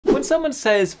When someone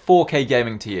says 4K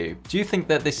gaming to you, do you think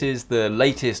that this is the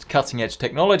latest cutting edge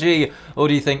technology, or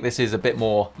do you think this is a bit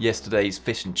more yesterday's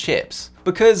fish and chips?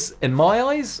 Because in my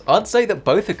eyes, I'd say that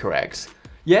both are correct.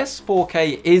 Yes,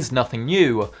 4K is nothing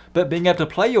new, but being able to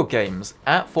play your games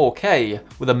at 4K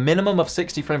with a minimum of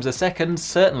 60 frames a second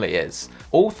certainly is,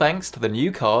 all thanks to the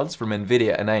new cards from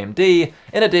Nvidia and AMD,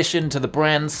 in addition to the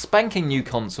brand spanking new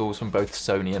consoles from both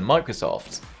Sony and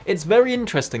Microsoft. It's very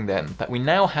interesting then that we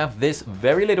now have this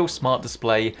very little smart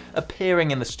display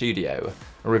appearing in the studio,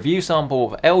 a review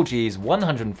sample of LG's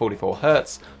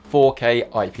 144Hz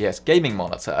 4K IPS gaming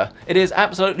monitor. It is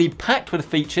absolutely packed with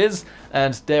features,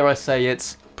 and dare I say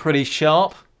it's pretty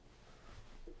sharp.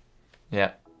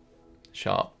 Yeah,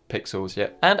 sharp pixels, yeah.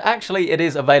 And actually it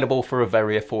is available for a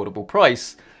very affordable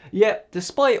price. Yet,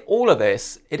 despite all of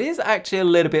this, it is actually a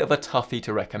little bit of a toughie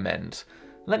to recommend.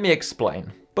 Let me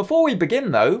explain. Before we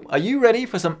begin though, are you ready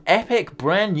for some epic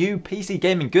brand new PC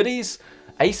gaming goodies?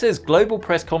 Acer's global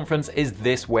press conference is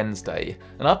this Wednesday,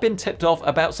 and I've been tipped off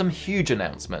about some huge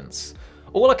announcements.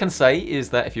 All I can say is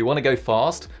that if you want to go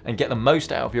fast and get the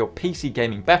most out of your PC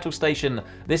gaming battle station,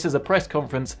 this is a press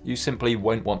conference you simply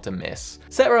won't want to miss.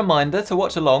 Set a reminder to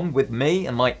watch along with me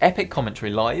and my epic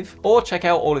commentary live, or check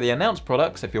out all of the announced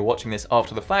products if you're watching this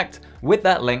after the fact, with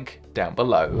that link down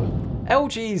below.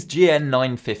 LG's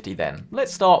GN950 then.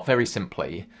 Let's start very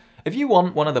simply. If you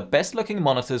want one of the best looking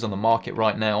monitors on the market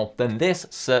right now, then this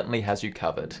certainly has you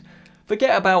covered.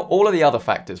 Forget about all of the other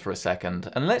factors for a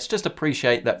second, and let's just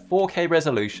appreciate that 4K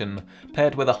resolution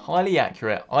paired with a highly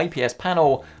accurate IPS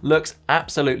panel looks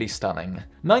absolutely stunning.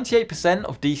 98%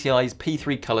 of DCI's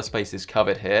P3 color space is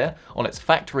covered here on its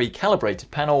factory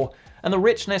calibrated panel, and the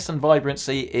richness and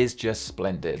vibrancy is just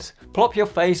splendid. Plop your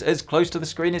face as close to the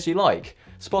screen as you like.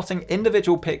 Spotting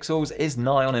individual pixels is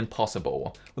nigh on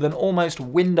impossible, with an almost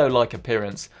window-like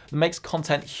appearance that makes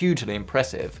content hugely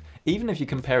impressive, even if you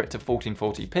compare it to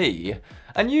 1440p.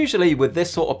 And usually with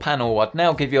this sort of panel, I'd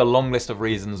now give you a long list of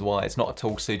reasons why it's not at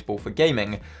all suitable for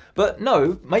gaming. But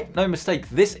no, make no mistake,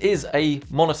 this is a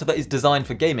monitor that is designed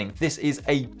for gaming. This is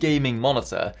a gaming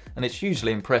monitor, and it's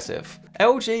hugely impressive.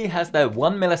 LG has their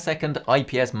 1 millisecond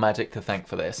IPS magic to thank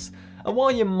for this. And while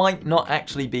you might not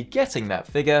actually be getting that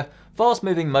figure, fast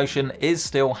moving motion is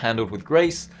still handled with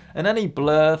grace, and any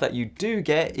blur that you do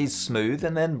get is smooth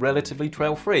and then relatively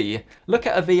trail free. Look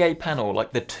at a VA panel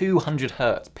like the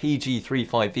 200Hz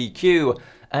PG35VQ,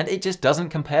 and it just doesn't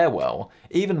compare well,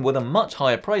 even with a much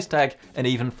higher price tag and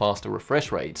even faster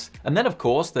refresh rates. And then of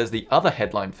course there's the other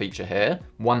headline feature here,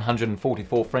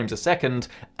 144 frames a second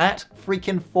at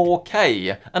freaking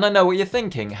 4K. And I know what you're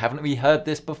thinking, haven't we heard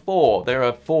this before? There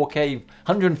are 4K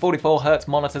 144Hz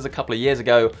monitors a couple of years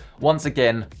ago. Once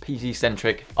again,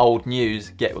 PC-centric, old news,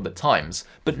 get with the times.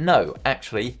 But no,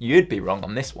 actually, you'd be wrong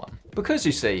on this one. Because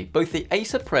you see, both the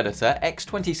Acer Predator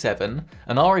X27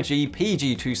 and ROG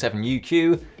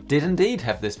PG27UQ did indeed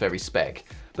have this very spec,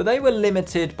 but they were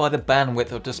limited by the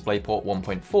bandwidth of DisplayPort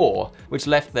 1.4, which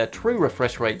left their true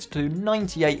refresh rates to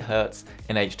 98Hz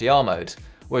in HDR mode,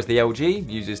 whereas the LG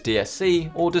uses DSC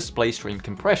or display stream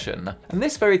compression. And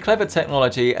this very clever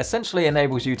technology essentially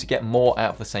enables you to get more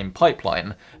out of the same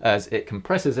pipeline, as it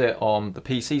compresses it on the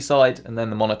PC side and then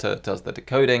the monitor does the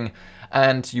decoding,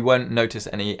 and you won't notice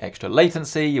any extra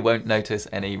latency, you won't notice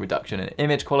any reduction in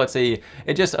image quality.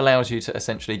 It just allows you to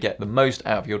essentially get the most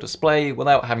out of your display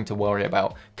without having to worry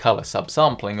about color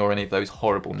subsampling or any of those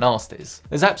horrible nasties.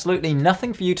 There's absolutely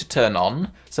nothing for you to turn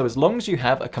on, so as long as you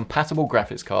have a compatible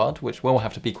graphics card, which will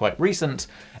have to be quite recent,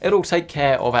 it'll take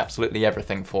care of absolutely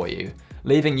everything for you,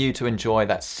 leaving you to enjoy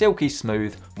that silky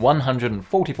smooth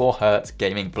 144Hz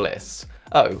gaming bliss.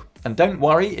 Oh, and don't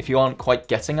worry if you aren't quite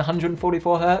getting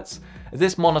 144Hz, as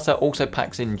this monitor also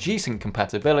packs in Gsync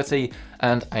compatibility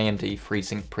and AMD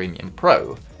FreeSync Premium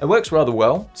Pro. It works rather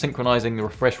well, synchronizing the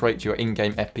refresh rate to your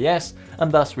in-game FPS,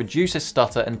 and thus reduces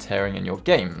stutter and tearing in your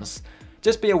games.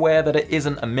 Just be aware that it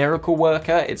isn't a miracle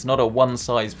worker, it's not a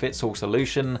one-size-fits-all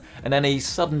solution, and any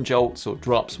sudden jolts or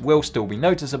drops will still be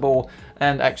noticeable,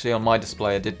 and actually on my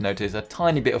display I did notice a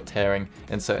tiny bit of tearing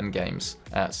in certain games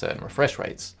at certain refresh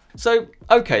rates. So,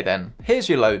 okay then, here's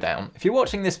your lowdown. If you're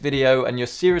watching this video and you're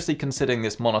seriously considering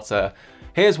this monitor,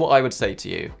 here's what I would say to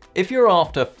you. If you're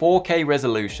after 4K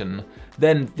resolution,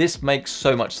 then this makes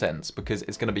so much sense because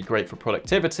it's going to be great for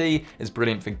productivity, it's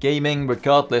brilliant for gaming,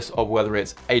 regardless of whether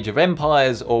it's Age of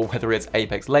Empires or whether it's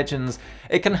Apex Legends.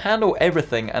 It can handle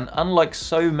everything, and unlike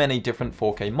so many different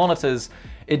 4K monitors,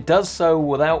 it does so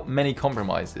without many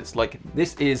compromises. Like,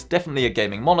 this is definitely a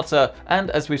gaming monitor,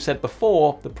 and as we've said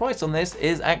before, the price on this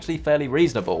is actually fairly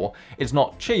reasonable. It's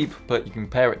not cheap, but you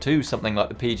compare it to something like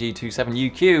the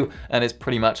PG27UQ, and it's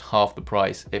pretty much half the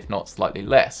price, if not slightly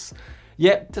less.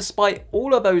 Yet, despite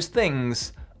all of those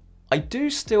things, I do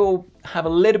still have a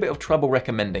little bit of trouble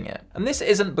recommending it. And this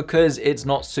isn't because it's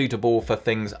not suitable for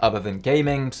things other than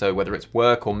gaming, so whether it's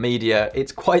work or media,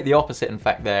 it's quite the opposite in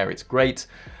fact there, it's great.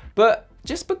 But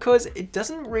just because it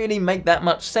doesn't really make that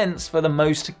much sense for the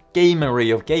most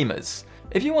gamery of gamers.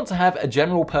 If you want to have a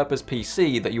general purpose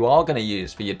PC that you are going to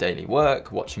use for your daily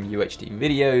work, watching UHD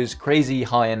videos, crazy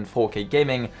high-end 4K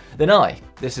gaming, then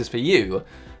this is for you.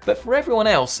 But for everyone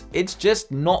else, it's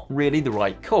just not really the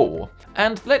right call.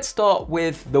 And let's start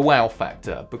with the wow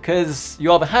factor, because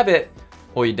you either have it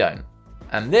or you don't.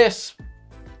 And this,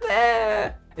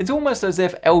 it's almost as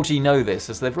if LG know this,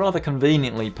 as they've rather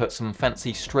conveniently put some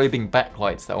fancy strobing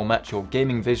backlights that will match your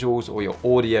gaming visuals or your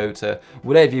audio to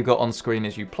whatever you've got on screen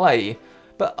as you play.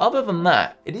 But other than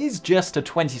that, it is just a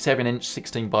 27-inch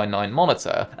 16:9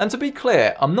 monitor. And to be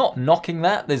clear, I'm not knocking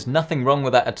that, there's nothing wrong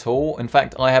with that at all. In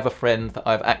fact, I have a friend that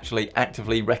I've actually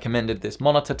actively recommended this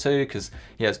monitor to, because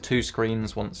he has two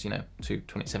screens, once, two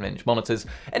 27-inch monitors.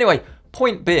 Anyway,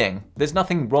 point being, there's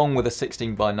nothing wrong with a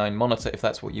 16:9 monitor if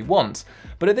that's what you want.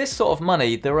 But at this sort of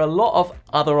money, there are a lot of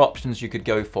other options you could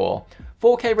go for.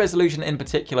 4K resolution in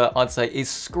particular, I'd say, is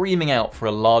screaming out for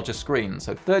a larger screen,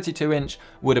 so 32-inch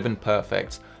would have been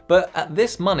perfect. But at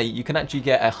this money, you can actually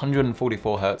get a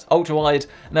 144Hz ultra-wide,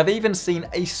 and I've even seen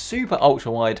a super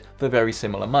ultra-wide for very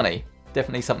similar money.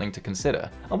 Definitely something to consider.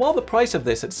 And while the price of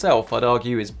this itself, I'd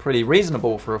argue, is pretty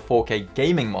reasonable for a 4K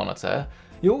gaming monitor,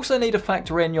 you also need to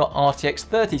factor in your RTX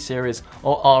 30 series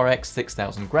or RX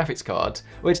 6000 graphics card,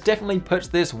 which definitely puts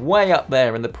this way up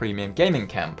there in the premium gaming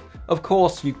camp. Of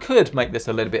course, you could make this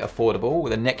a little bit affordable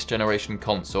with a next generation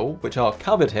console, which are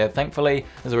covered here thankfully,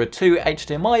 as there are two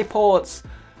HDMI ports,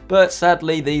 but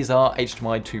sadly these are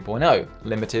HDMI 2.0,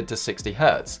 limited to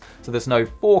 60Hz, so there's no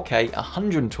 4K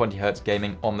 120Hz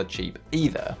gaming on the cheap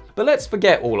either. But let's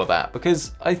forget all of that,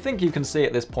 because I think you can see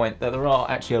at this point that there are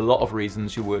actually a lot of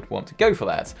reasons you would want to go for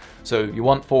that. So you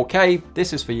want 4K,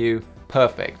 this is for you,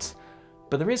 perfect.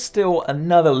 But there is still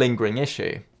another lingering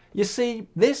issue. You see,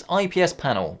 this IPS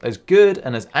panel, as good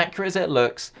and as accurate as it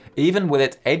looks, even with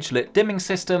its edge-lit dimming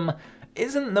system,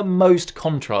 isn't the most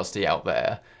contrasty out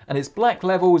there, and its black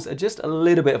levels are just a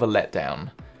little bit of a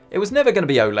letdown. It was never going to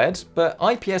be OLED, but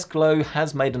IPS glow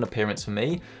has made an appearance for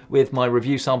me, with my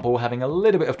review sample having a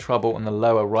little bit of trouble in the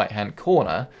lower right-hand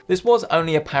corner. This was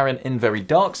only apparent in very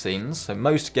dark scenes, so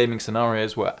most gaming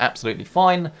scenarios were absolutely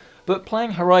fine, but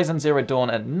playing Horizon Zero Dawn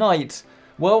at night,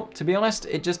 well, to be honest,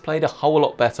 it just played a whole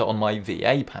lot better on my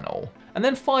VA panel. And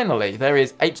then finally, there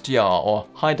is HDR, or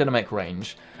High Dynamic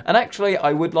Range. And actually,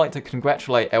 I would like to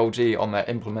congratulate LG on their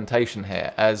implementation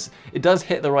here, as it does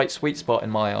hit the right sweet spot in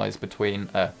my eyes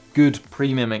between a good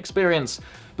premium experience,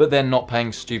 but then not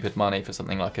paying stupid money for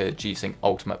something like a Gsync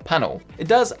Ultimate panel. It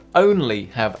does only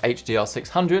have HDR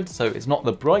 600, so it's not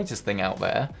the brightest thing out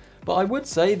there, but I would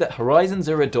say that Horizon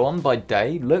Zero Dawn by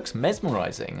day looks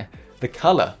mesmerizing. The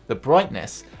color, the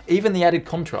brightness, even the added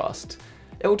contrast.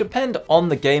 It will depend on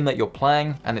the game that you're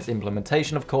playing and its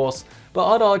implementation of course, but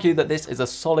I'd argue that this is a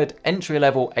solid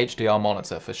entry-level HDR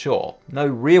monitor for sure. No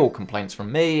real complaints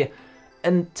from me,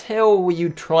 until you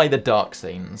try the dark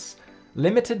scenes.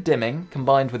 Limited dimming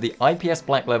combined with the IPS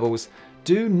black levels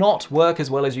do not work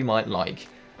as well as you might like.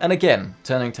 And again,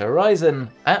 turning to Horizon,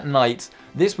 at night,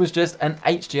 this was just an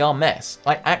HDR mess.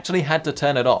 I actually had to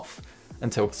turn it off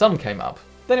until the sun came up.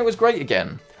 Then it was great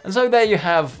again. And so there you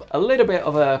have a little bit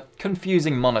of a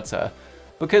confusing monitor,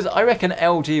 because I reckon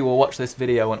LG will watch this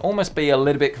video and almost be a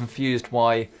little bit confused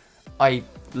why I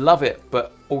love it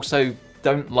but also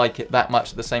don't like it that much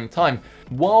at the same time.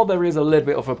 While there is a little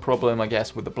bit of a problem, I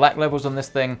guess, with the black levels on this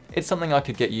thing, it's something I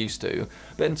could get used to.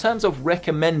 But in terms of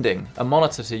recommending a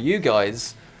monitor to you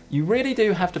guys, you really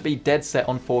do have to be dead set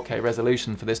on 4K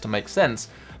resolution for this to make sense.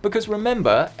 Because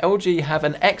remember, LG have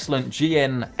an excellent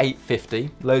GN950,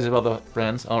 loads of other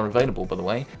brands are available by the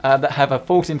way, that have a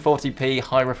 1440p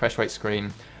high refresh rate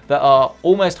screen that are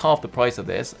almost half the price of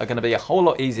this, are going to be a whole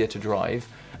lot easier to drive.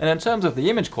 And in terms of the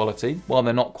image quality, while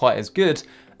they're not quite as good,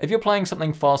 if you're playing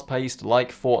something fast-paced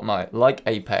like Fortnite, like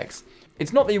Apex,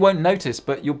 it's not that you won't notice,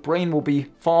 but your brain will be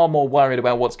far more worried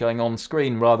about what's going on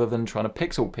screen rather than trying to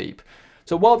pixel peep.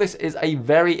 So while this is a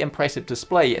very impressive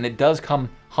display, and it does come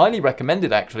highly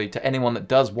recommended actually to anyone that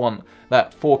does want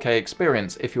that 4K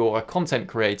experience, if you're a content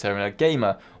creator and a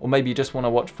gamer, or maybe you just want to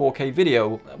watch 4K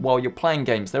video while you're playing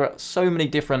games, there are so many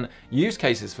different use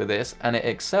cases for this, and it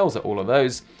excels at all of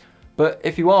those. But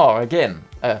if you are, again,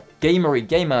 a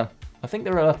gamer, I think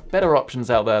there are better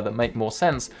options out there that make more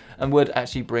sense and would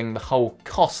actually bring the whole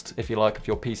cost, if you like, of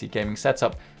your PC gaming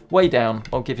setup way down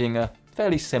while giving a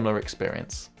fairly similar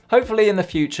experience. Hopefully in the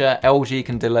future, LG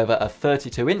can deliver a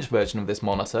 32-inch version of this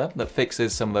monitor that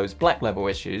fixes some of those black level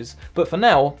issues, but for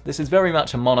now, this is very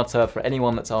much a monitor for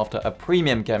anyone that's after a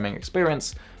premium gaming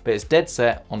experience, but it's dead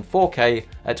set on 4K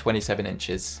at 27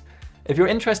 inches. If you're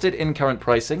interested in current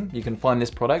pricing, you can find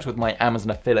this product with my Amazon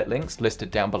affiliate links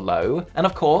listed down below. And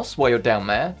of course, while you're down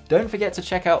there, don't forget to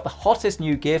check out the hottest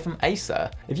new gear from Acer.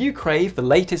 If you crave the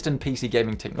latest in PC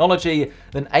gaming technology,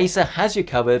 then Acer has you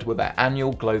covered with their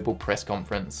annual global press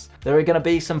conference. There are going to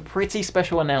be some pretty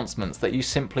special announcements that you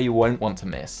simply won't want to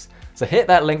miss. So hit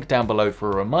that link down below for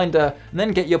a reminder, and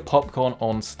then get your popcorn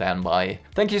on standby.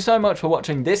 Thank you so much for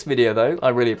watching this video though, I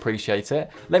really appreciate it.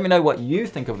 Let me know what you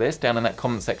think of this down in that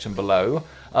comment section below.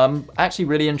 I'm actually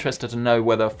really interested to know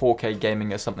whether 4K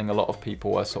gaming is something a lot of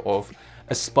people are sort of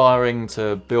aspiring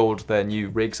to build their new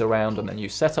rigs around and their new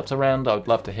setups around. I would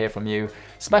love to hear from you.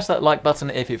 Smash that like button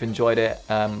if you've enjoyed it.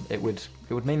 It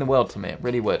would mean the world to me, it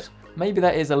really would. Maybe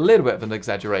that is a little bit of an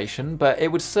exaggeration, but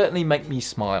it would certainly make me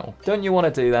smile. Don't you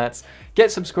want to do that?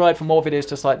 Get subscribed for more videos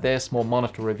just like this, more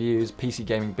monitor reviews, PC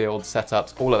gaming builds,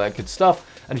 setups, all of that good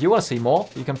stuff. And if you want to see more,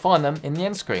 you can find them in the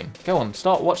end screen. Go on,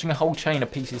 start watching a whole chain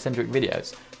of PC-centric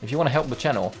videos. If you want to help the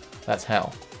channel, that's how.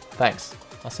 Thanks.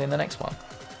 I'll see you in the next one.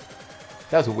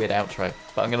 That was a weird outro,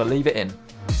 but I'm going to leave it in.